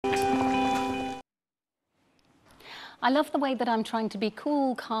I love the way that I'm trying to be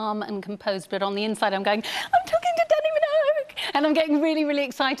cool, calm and composed, but on the inside I'm going, I'm talking to Danni Minogue! And I'm getting really, really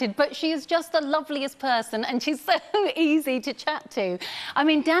excited. But she is just the loveliest person and she's so easy to chat to. I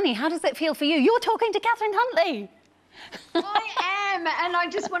mean, Danni, how does it feel for you? You're talking to Catherine Huntley. I am, and I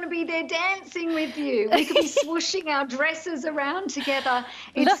just want to be there dancing with you. We could be swooshing our dresses around together.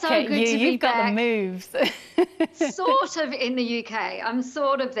 It's Look so at good you. to be You've got back. the moves. Sort of in the UK. I'm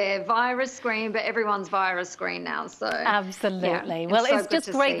sort of there, via a screen, but everyone's via a screen now. So absolutely. Yeah, well, so it's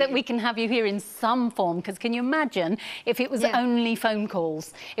just great that we can have you here in some form, because can you imagine if it was only phone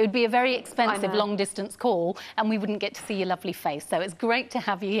calls? It would be a very expensive long-distance call, and we wouldn't get to see your lovely face. So it's great to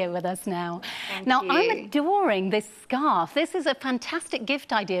have you here with us now. Thank now, you. I'm adoring this scarf. This is a fantastic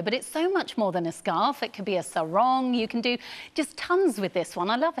gift idea, but it's so much more than a scarf. It could be a sarong. You can do just tons with this one.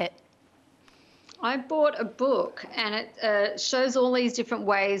 I love it. I bought a book and it shows all these different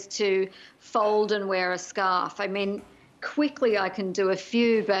ways to fold and wear a scarf. I mean, quickly I can do a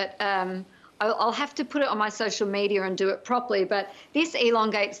few, but I'll have to put it on my social media and do it properly. But this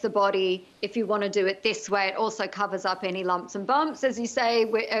elongates the body if you want to do it this way. It also covers up any lumps and bumps, as you say,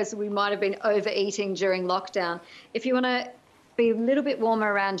 as we might have been overeating during lockdown. If you want to be a little bit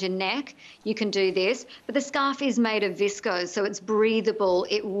warmer around your neck, you can do this. But the scarf is made of viscose, so it's breathable.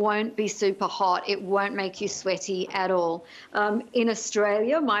 It won't be super hot. It won't make you sweaty at all. In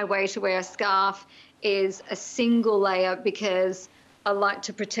Australia, my way to wear a scarf is a single layer because I like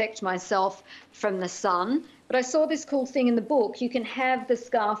to protect myself from the sun. But I saw this cool thing in the book. You can have the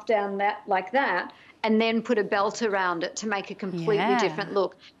scarf down like that, and then put a belt around it to make a completely different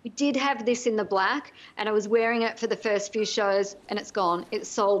look. We did have this in the black, and I was wearing it for the first few shows, and it's gone. It's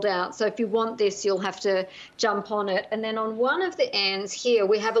sold out. So if you want this, you'll have to jump on it. And then on one of the ends here,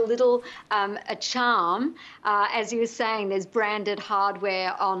 we have a little a charm. As you were saying, there's branded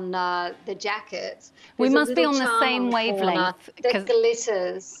hardware on the jackets. We There's must be on the same wavelength. That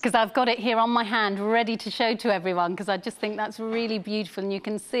glitters. Because I've got it here on my hand, ready to show to everyone, because I just think that's really beautiful. And you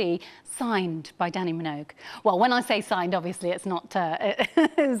can see, signed by Danni Minogue. Well, when I say signed, obviously it's not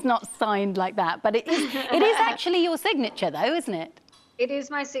it's not signed like that, but it is actually your signature, though, isn't it? It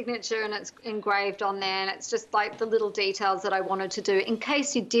is my signature, and it's engraved on there, and it's just like the little details that I wanted to do in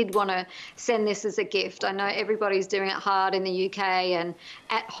case you did want to send this as a gift. I know everybody's doing it hard in the UK and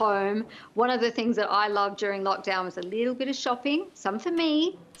at home. One of the things that I loved during lockdown was a little bit of shopping, some for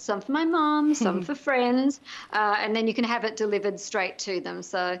me, some for my mum, some for friends, and then you can have it delivered straight to them.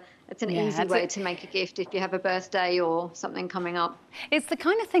 So it's an easy way to make a gift if you have a birthday or something coming up. It's the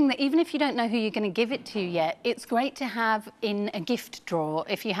kind of thing that even if you don't know who you're going to give it to yet, it's great to have in a gift drawer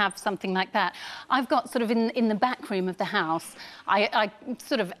if you have something like that. I've got sort of in the back room of the house, I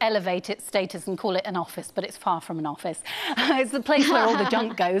sort of elevate its status and call it an office, but it's far from an office. It's the place where all the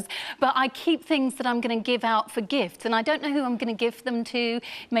junk goes. But I keep things that I'm going to give out for gifts, and I don't know who I'm going to give them to.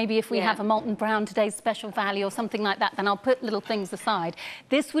 Maybe if we have a Molten Brown today's special value or something like that, then I'll put little things aside.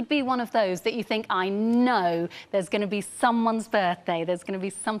 This would be one of those that you think, I know there's going to be someone's birthday, there's going to be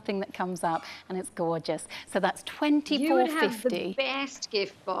something that comes up, and it's gorgeous. So that's $24.50. You would have the best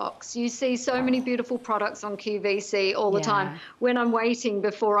gift box. You see so many beautiful products on QVC all the time. When I'm waiting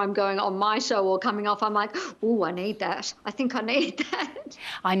before I'm going on my show or coming off, I'm like, oh, I need that. I think I need that.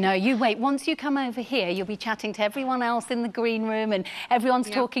 I know. You wait. Once you come over here, you'll be chatting to everyone else in the green room, and everyone's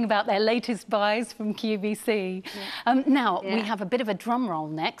talking about their latest buys from QVC. Now, we have a bit of a drum roll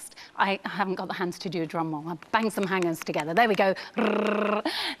next. I haven't got the hands to do a drum roll. I'll bang some hangers together. There we go.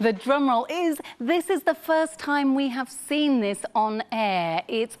 The drum roll this is the first time we have seen this on air.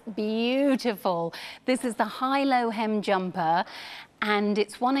 It's beautiful. This is the high-low hem jumper, and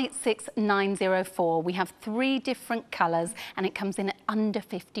it's 186904. We have 3 different colours, and it comes in at under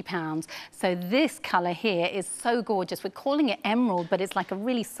 £50. So this colour here is so gorgeous. We're calling it emerald, but it's like a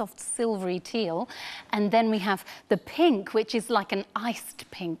really soft silvery teal. And then we have the pink, which is like an iced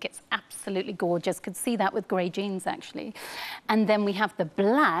pink. It's absolutely gorgeous. Could see that with grey jeans, actually. And then we have the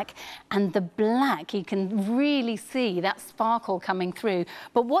black, and the black, you can really see that sparkle coming through.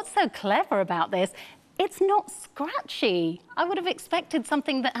 But what's so clever about this, it's not scratchy. I would have expected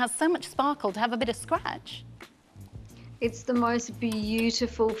something that has so much sparkle to have a bit of scratch. It's the most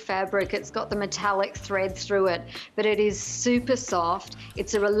beautiful fabric. It's got the metallic thread through it, but it is super soft.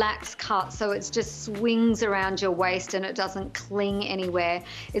 It's a relaxed cut, so it just swings around your waist and it doesn't cling anywhere.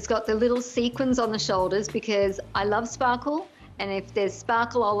 It's got the little sequins on the shoulders because I love sparkle and if there's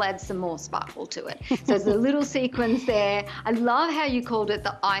sparkle, I'll add some more sparkle to it. So there's a little sequins there. I love how you called it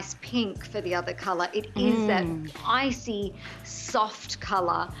the ice pink for the other color. It is that icy, soft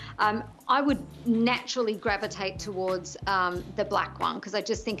color. I would naturally gravitate towards the black one because I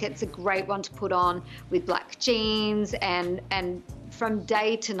just think it's a great one to put on with black jeans and from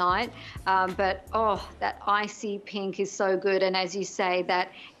day to night. But oh, that icy pink is so good. And as you say,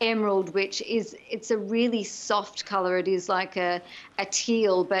 that emerald, which is, it's a really soft color. It is like a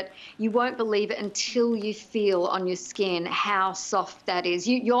teal, but you won't believe it until you feel on your skin how soft that is.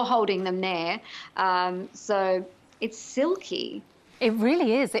 You're holding them there. So it's silky. It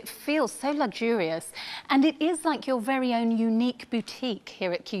really is. It feels so luxurious. And it is like your very own unique boutique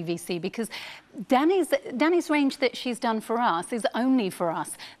here at QVC, because Danni's range that she's done for us is only for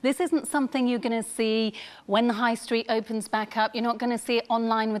us. This isn't something you're going to see when the high street opens back up. You're not going to see it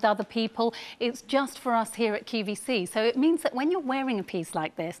online with other people. It's just for us here at QVC. So it means that when you're wearing a piece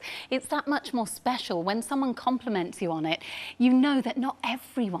like this, it's that much more special. When someone compliments you on it, you know that not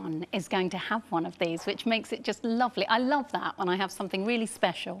everyone is going to have one of these, which makes it just lovely. I love that when I have something really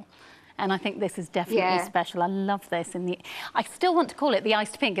special. And I think this is definitely special. I love this. I still want to call it the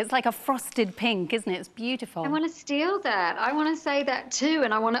iced pink. It's like a frosted pink, isn't it? It's beautiful. I want to steal that. I want to say that too.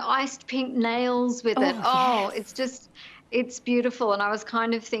 And I want iced pink nails with it. Oh, yes. It's just, it's beautiful. And I was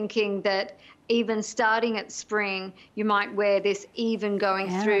kind of thinking that even starting at spring, you might wear this even going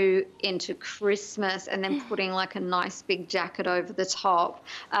through into Christmas and then putting like a nice big jacket over the top.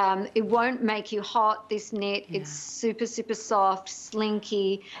 It won't make you hot, this knit. It's super, super soft,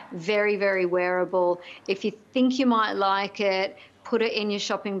 slinky, very, very wearable. If you think you might like it, put it in your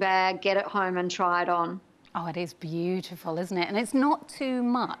shopping bag, get it home and try it on. Oh, it is beautiful, isn't it? And it's not too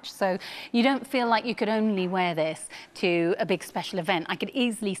much, so you don't feel like you could only wear this to a big special event. I could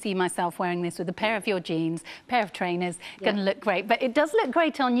easily see myself wearing this with a pair of your jeans, pair of trainers, going to look great. But it does look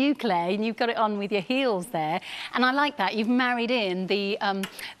great on you, Claire, and you've got it on with your heels there. And I like that. You've married in the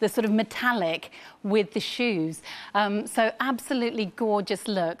sort of metallic with the shoes. So absolutely gorgeous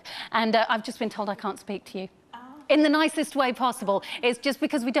look. And I've just been told I can't speak to you. In the nicest way possible. It's just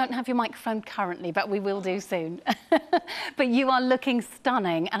because we don't have your microphone currently, but we will do soon. But you are looking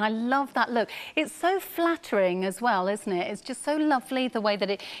stunning, and I love that look. It's so flattering as well, isn't it? It's just so lovely the way that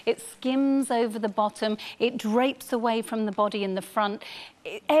it skims over the bottom, it drapes away from the body in the front.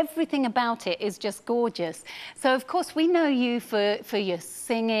 Everything about it is just gorgeous. So, of course, we know you for your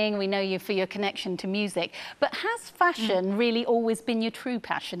singing, we know you for your connection to music, but has fashion really always been your true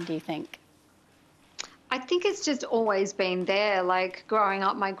passion, do you think? I think it's just always been there. Like growing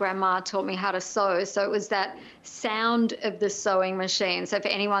up, my grandma taught me how to sew. So it was that sound of the sewing machine. So if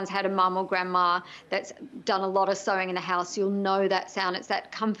anyone's had a mum or grandma that's done a lot of sewing in the house, you'll know that sound. It's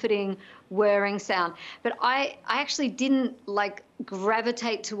that comforting, whirring sound. But I actually didn't like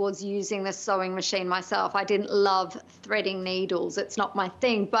gravitate towards using the sewing machine myself. I didn't love threading needles. It's not my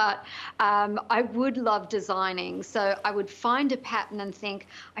thing, but I would love designing. So I would find a pattern and think,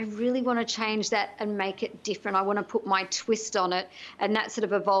 I really want to change that and make it different. I want to put my twist on it. And that sort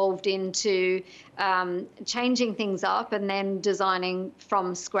of evolved into changing things up and then designing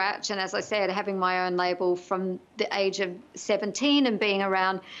from scratch. And as I said, having my own label from the age of 17 and being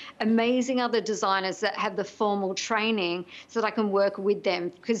around amazing other designers that have the formal training so that I can work with them.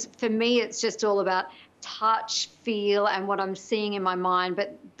 Because for me, it's just all about touch, feel, and what I'm seeing in my mind.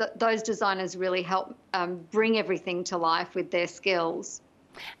 But those designers really help bring everything to life with their skills.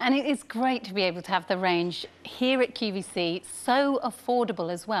 And it is great to be able to have the range here at QVC, so affordable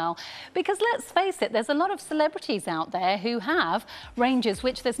as well, because let's face it, there's a lot of celebrities out there who have ranges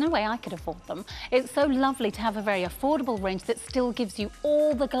which there's no way I could afford them. It's so lovely to have a very affordable range that still gives you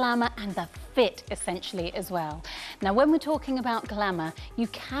all the glamour and the fit essentially as well. Now, when we're talking about glamour, you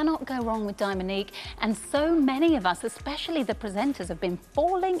cannot go wrong with Danni Minogue, and so many of us, especially the presenters, have been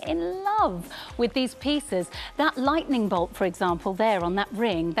falling in love with these pieces. That lightning bolt, for example, there on that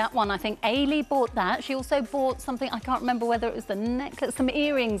ring, that one, I think Ailey bought that. She also bought something, I can't remember whether it was the necklace, some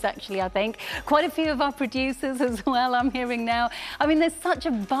earrings actually, I think. Quite a few of our producers as well, I'm hearing now. I mean, there's such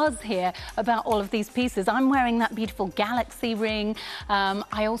a buzz here about all of these pieces. I'm wearing that beautiful galaxy ring.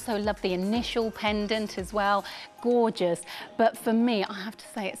 I also love the initial pendant as well. Gorgeous. But for me, I have to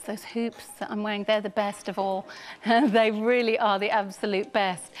say, it's those hoops that I'm wearing. They're the best of all. They really are the absolute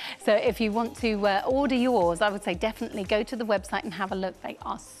best. So if you want to order yours, I would say definitely go to the website and have a look. They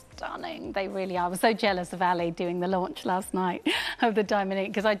are stunning. They really are. I was so jealous of Ali doing the launch last night of the Danni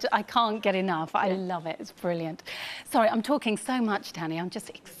Minogue because I can't get enough. I love it. It's brilliant. Sorry, I'm talking so much, Danni. I'm just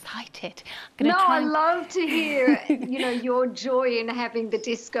excited. I love to hear, you know, your joy in having the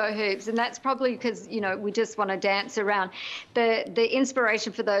disco hoops, and that's probably because, you know, we just want to dance around. The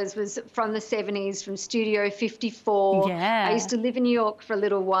inspiration for those was from the 70s, from Studio 54. Yeah. I used to live in New York for a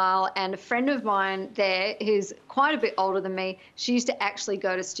little while, and a friend of mine there who's quite a bit older than me, she used to actually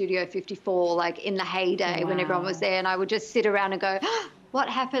go to Studio 54 like in the heyday when everyone was there, and I would just sit around and go, what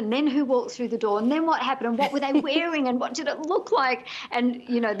happened? Then who walked through the door? And then what happened? And what were they wearing? And what did it look like? And,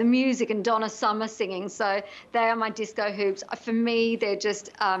 you know, the music and Donna Summer singing. So they are my disco hoops. For me, they're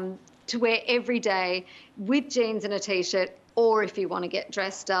just to wear every day with jeans and a T-shirt, or if you want to get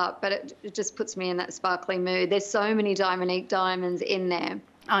dressed up. But it just puts me in that sparkly mood. There's so many Minique diamonds in there.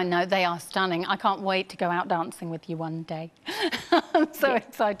 I know, they are stunning. I can't wait to go out dancing with you one day. I'm so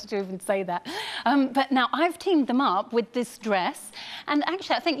excited to even say that. But now I've teamed them up with this dress. And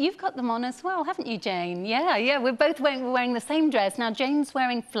actually, I think you've got them on as well, haven't you, Jane? Yeah, we're both wearing the same dress. Now, Jane's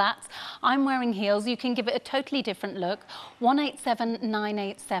wearing flats, I'm wearing heels. You can give it a totally different look.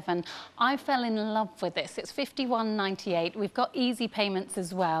 187987. I fell in love with this. It's $51.98. We've got easy payments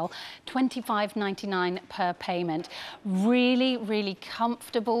as well. $25.99 per payment. Really, really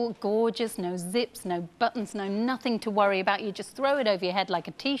comfortable, gorgeous, no zips, no buttons, no nothing to worry about. You just throw it over your head like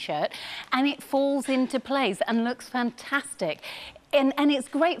a T-shirt and it falls into place and looks fantastic. And it's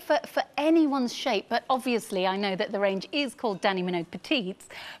great for anyone's shape, but obviously I know that the range is called Danni Minogue Petites,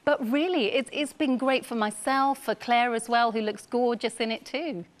 but really it's been great for myself, for Claire as well, who looks gorgeous in it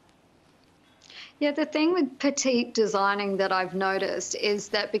too. Yeah, the thing with petite designing that I've noticed is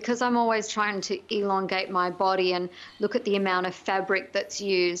that because I'm always trying to elongate my body and look at the amount of fabric that's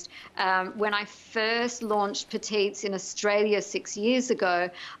used, when I first launched petites in Australia 6 years ago,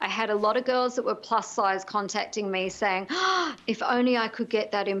 I had a lot of girls that were plus size contacting me saying, oh, if only I could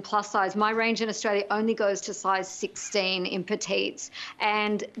get that in plus size. My range in Australia only goes to size 16 in petites.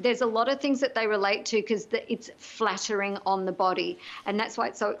 And there's a lot of things that they relate to because it's flattering on the body. And that's why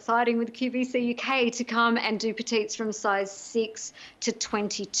it's so exciting with QVC UK to come and do petites from size 6 to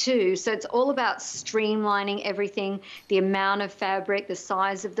 22. So it's all about streamlining everything, the amount of fabric, the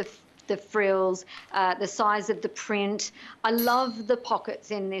size of the frills, the size of the print. I love the pockets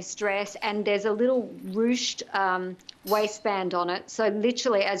in this dress, and there's a little ruched waistband on it. So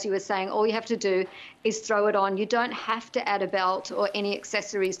literally, as you were saying, all you have to do is throw it on. You don't have to add a belt or any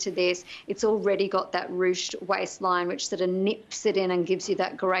accessories to this. It's already got that ruched waistline, which sort of nips it in and gives you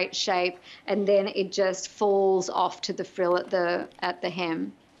that great shape. And then it just falls off to the frill at the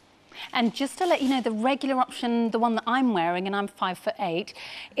hem. And just to let you know, the regular option, the one that I'm wearing, and I'm 5'8",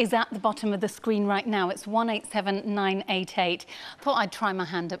 is at the bottom of the screen right now. It's 187988. Thought I'd try my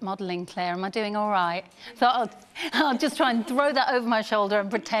hand at modelling, Claire. Am I doing all right? So I'll just try and throw that over my shoulder and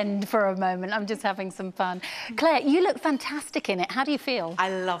pretend for a moment. I'm just having some fun. Claire, you look fantastic in it. How do you feel? I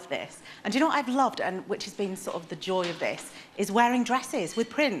love this. And do you know what I've loved, and which has been sort of the joy of this, is wearing dresses with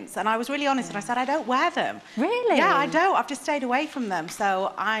prints. And I was really honest and I said, I don't wear them. Really? Yeah, I don't. I've just stayed away from them.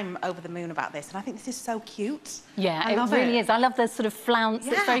 So I'm over the moon about this. And I think this is so cute. Yeah, it really is. I love the sort of flounce.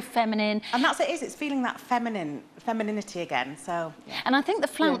 Yeah. It's very feminine. And that's what it is. It's feeling that femininity again. So, yeah. And I think the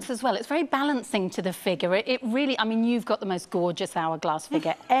flounce as well, it's very balancing to the figure. It really, I mean, you've got the most gorgeous hourglass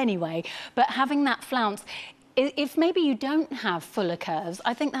figure anyway, but having that flounce, if maybe you don't have fuller curves,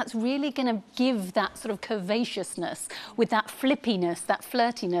 I think that's really going to give that sort of curvaceousness with that flippiness, that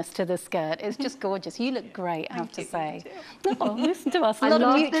flirtiness to the skirt. It's just gorgeous. You look great, I have to say. Oh, listen to us. A lot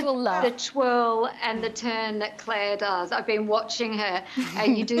of mutual love. The twirl and the turn that Claire does. I've been watching her.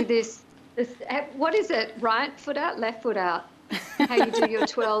 You do this, what is it? Right foot out, left foot out. How you do your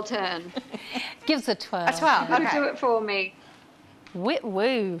twirl turn. Gives a twirl. A twirl, okay. Do it for me. Whip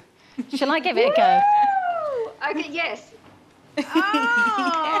woo. Shall I give it a go? Okay, yes.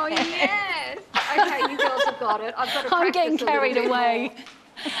 Oh, yes. Okay, you girls have got it. I've got to practice. I'm getting carried away.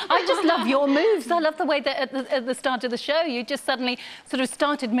 I just love your moves. I love the way that at the start of the show, you just suddenly sort of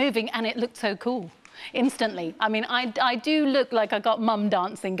started moving and it looked so cool. Instantly. I mean, I do look like I got mum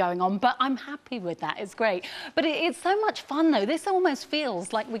dancing going on, but I'm happy with that. It's great. But it's so much fun, though. This almost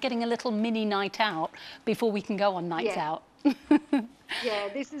feels like we're getting a little mini night out before we can go on nights out. Yeah,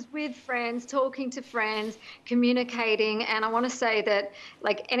 this is with friends, talking to friends, communicating. And I want to say that,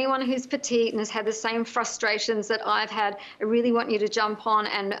 like, anyone who's petite and has had the same frustrations that I've had, I really want you to jump on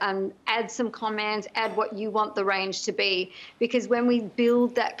and add some comments, add what you want the range to be. Because when we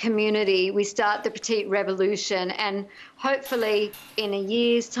build that community, we start the petite revolution. And hopefully in a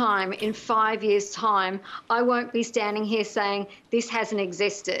year's time, in 5 years' time, I won't be standing here saying this hasn't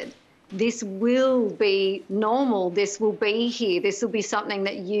existed. This will be normal. This will be here. This will be something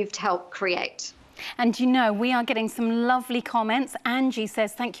that you've helped create. And you know, we are getting some lovely comments. Angie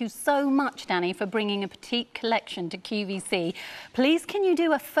says, thank you so much, Danni, for bringing a petite collection to QVC. Please, can you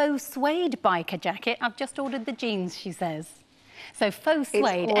do a faux suede biker jacket? I've just ordered the jeans, she says. So faux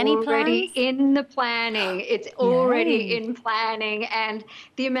suede, any plans? It's already in the planning. It's already in planning, and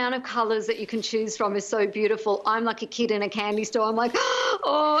the amount of colours that you can choose from is so beautiful. I'm like a kid in a candy store. I'm like,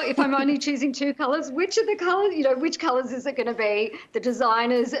 oh, if I'm only choosing 2 colours, which are the colours? You know, which colours is it going to be? The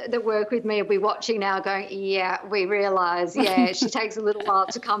designers that work with me will be watching now, going, yeah, we realise, yeah, she takes a little while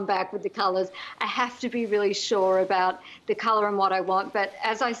to come back with the colours. I have to be really sure about the colour and what I want. But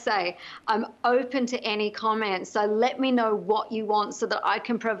as I say, I'm open to any comments. So let me know what you want so that I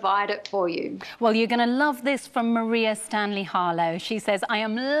can provide it for you. Well, you're going to love this from Maria Stanley Harlow. She says, I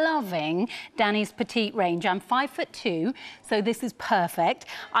am loving Danni's petite range. I'm 5'2", so this is perfect.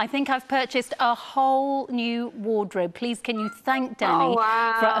 I think I've purchased a whole new wardrobe. Please, can you thank Danni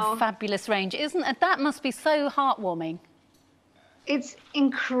for a fabulous range? Isn't it? That must be so heartwarming. It's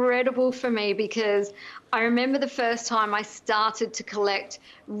incredible for me because I remember the first time I started to collect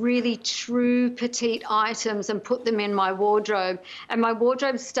really true petite items and put them in my wardrobe, and my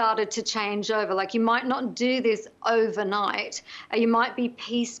wardrobe started to change over. Like, you might not do this overnight, you might be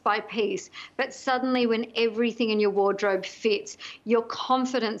piece by piece, but suddenly when everything in your wardrobe fits, your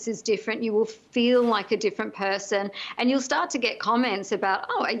confidence is different. You will feel like a different person, and you'll start to get comments about,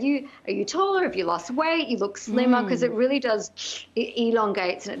 oh, are you taller? Have you lost weight? You look slimmer, because it really does, it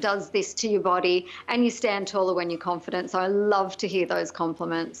elongates and it does this to your body, and you stand taller when you're confident. So I love to hear those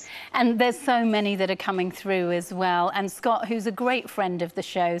compliments. And there's so many that are coming through as well. And Scott, who's a great friend of the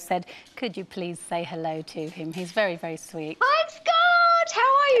show, said, could you please say hello to him? He's very, very sweet. Hi, Scott! How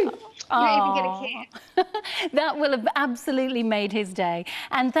are you? You don't even get a kiss. That will have absolutely made his day.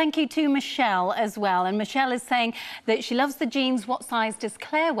 And thank you to Michelle as well. And Michelle is saying that she loves the jeans. What size does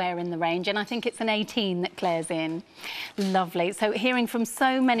Claire wear in the range? And I think it's an 18 that Claire's in. Lovely. So hearing from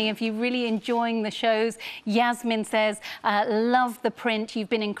so many of you, really enjoying the shows. Yasmin says, love the print. You've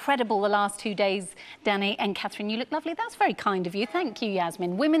been incredible the last 2 days, Danni. And Catherine, you look lovely. That's very kind of you. Thank you,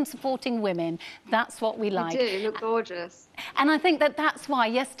 Yasmin. Women supporting women. That's what we like. You do. You look gorgeous. And I think that that's why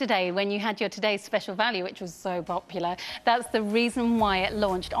yesterday, when you had your Today's Special Value, which was so popular, that's the reason why it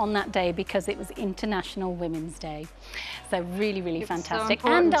launched on that day, because it was International Women's Day. So really, really fantastic.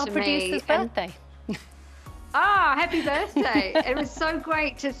 And our producer's birthday. Ah, happy birthday. It was so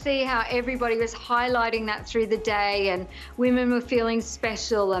great to see how everybody was highlighting that through the day, and women were feeling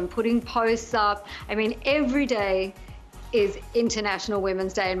special and putting posts up. I mean, every day is International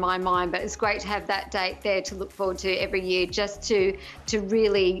Women's Day in my mind, but it's great to have that date there to look forward to every year, just to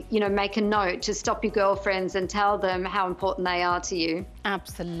really, you know, make a note to stop your girlfriends and tell them how important they are to you.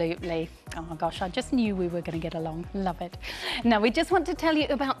 Absolutely. Oh my gosh, I just knew we were going to get along. Love it. Now, we just want to tell you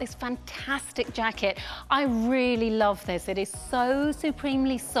about this fantastic jacket. I really love this. It is so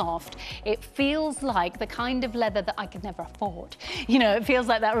supremely soft. It feels like the kind of leather that I could never afford. You know, it feels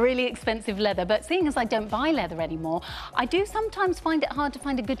like that really expensive leather. But seeing as I don't buy leather anymore, I do sometimes find it hard to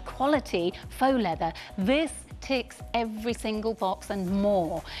find a good quality faux leather. This ticks every single box and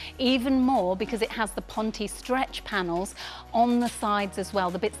more, even more, because it has the Ponte stretch panels on the sides as well.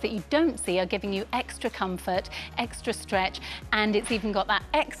 The bits that you don't see are giving you extra comfort, extra stretch, and it's even got that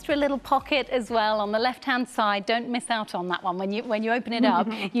extra little pocket as well on the left-hand side. Don't miss out on that one. When you open it up,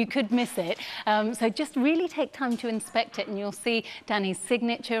 you could miss it. So just really take time to inspect it, and you'll see Danni's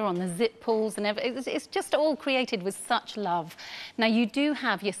signature on the zip pulls and everything. It's just all created with such love. Now, you do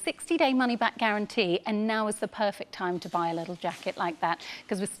have your 60-day money-back guarantee, and now is the perfect time to buy a little jacket like that,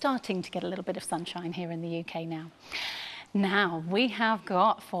 because we're starting to get a little bit of sunshine here in the UK now. Now, we have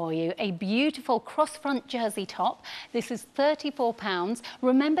got for you a beautiful cross-front jersey top. This is £34.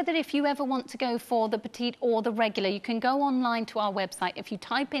 Remember that if you ever want to go for the petite or the regular, you can go online to our website. If you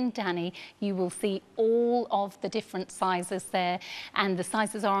type in Danni, you will see all of the different sizes there. And the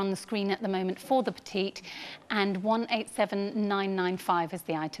sizes are on the screen at the moment for the petite. And 187995 is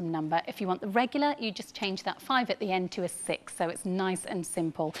the item number. If you want the regular, you just change that 5 at the end to a 6. So it's nice and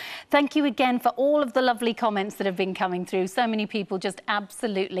simple. Thank you again for all of the lovely comments that have been coming through. through. So many people just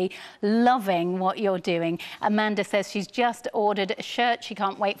absolutely loving what you're doing. Amanda says she's just ordered a shirt. She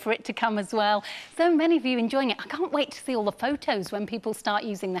can't wait for it to come as well. So many of you enjoying it. I can't wait to see all the photos when people start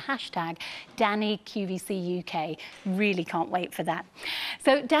using the hashtag DanniQVCUK. Really can't wait for that.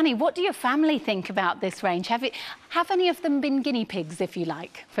 So, Danni, what do your family think about this range? Have any of them been guinea pigs, if you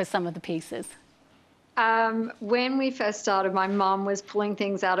like, for some of the pieces? When we first started, my mum was pulling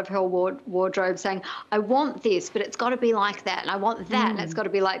things out of her wardrobe saying, I want this, but it's got to be like that, and I want that, and it's got to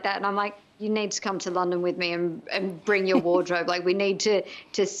be like that. And I'm like, you need to come to London with me and bring your wardrobe. Like, we need to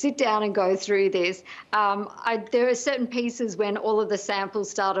sit down and go through this. There are certain pieces when all of the samples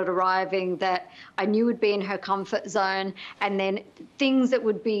started arriving that I knew would be in her comfort zone, and then things that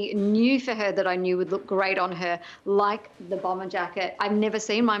would be new for her that I knew would look great on her, like the bomber jacket. I've never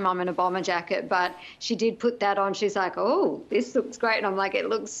seen my mum in a bomber jacket, but she did put that on. She's like, oh, this looks great. And I'm like, it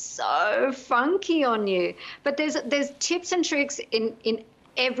looks so funky on you. But there's tips and tricks in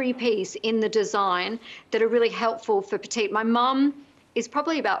every piece in the design that are really helpful for petite. My mum is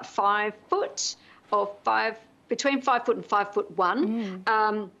probably about 5 foot, or between 5 foot and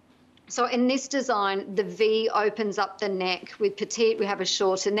 5'1". So in this design, the V opens up the neck. With petite, we have a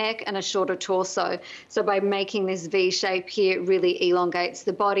shorter neck and a shorter torso. So by making this V shape here, it really elongates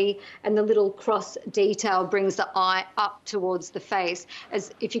the body, and the little cross detail brings the eye up towards the face.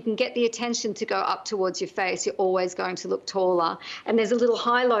 As if you can get the attention to go up towards your face, you're always going to look taller. And there's a little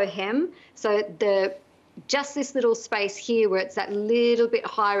high-low hem, so just this little space here where it's that little bit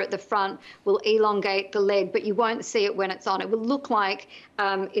higher at the front will elongate the leg, but you won't see it when it's on. It will look like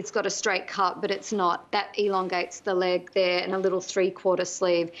it's got a straight cut, but it's not. That elongates the leg there, and a little 3/4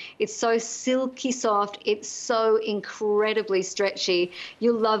 sleeve. It's so silky soft. It's so incredibly stretchy.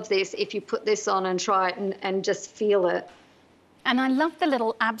 You'll love this if you put this on and try it and just feel it. And I love the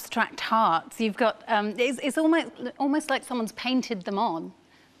little abstract hearts. You've got, it's almost like someone's painted them on.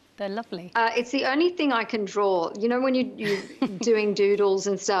 They're lovely. It's the only thing I can draw. You know, when you're doing doodles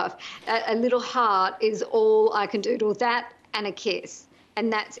and stuff, a little heart is all I can doodle. That and a kiss,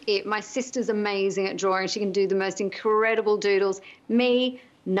 and that's it. My sister's amazing at drawing. She can do the most incredible doodles. Me,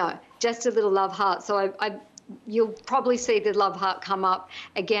 no, just a little love heart. So you'll probably see the love heart come up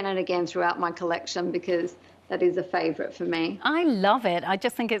again and again throughout my collection, because that is a favourite for me. I love it. I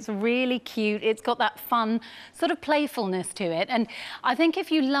just think it's really cute. It's got that fun sort of playfulness to it. And I think if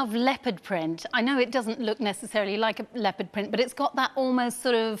you love leopard print, I know it doesn't look necessarily like a leopard print, but it's got that almost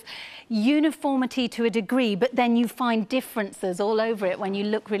sort of uniformity to a degree, but then you find differences all over it when you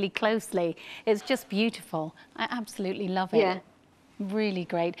look really closely. It's just beautiful. I absolutely love it. Yeah. Really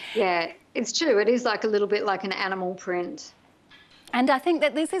great. Yeah, it's true. It is like a little bit like an animal print. And I think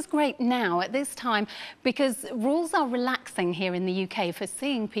that this is great now at this time, because rules are relaxing here in the UK for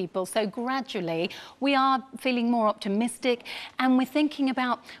seeing people. So gradually we are feeling more optimistic, and we're thinking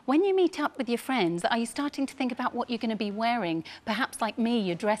about when you meet up with your friends, are you starting to think about what you're going to be wearing? Perhaps like me,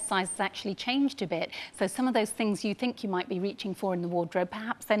 your dress size has actually changed a bit. So some of those things you think you might be reaching for in the wardrobe,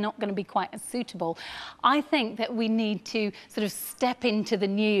 perhaps they're not going to be quite as suitable. I think that we need to sort of step into the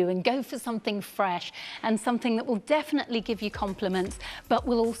new and go for something fresh, and something that will definitely give you compliments, but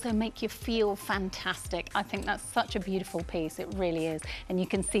will also make you feel fantastic. I think that's such a beautiful piece. It really is. And you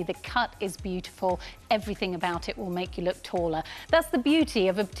can see the cut is beautiful. Everything about it will make you look taller. That's the beauty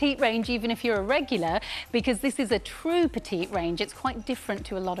of a petite range, even if you're a regular, because this is a true petite range. It's quite different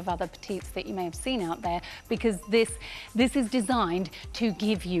to a lot of other petites that you may have seen out there, because this is designed to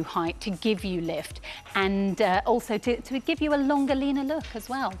give you height, to give you lift, and also to give you a longer, leaner look as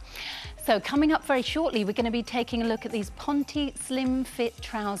well. So coming up very shortly, we're going to be taking a look at these Ponte slim fit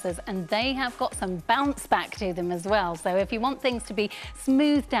trousers, and they have got some bounce back to them as well. So if you want things to be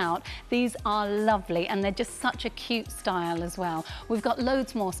smoothed out, these are lovely, and they're just such a cute style as well. We've got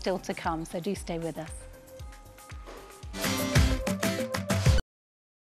loads more still to come, so do stay with us.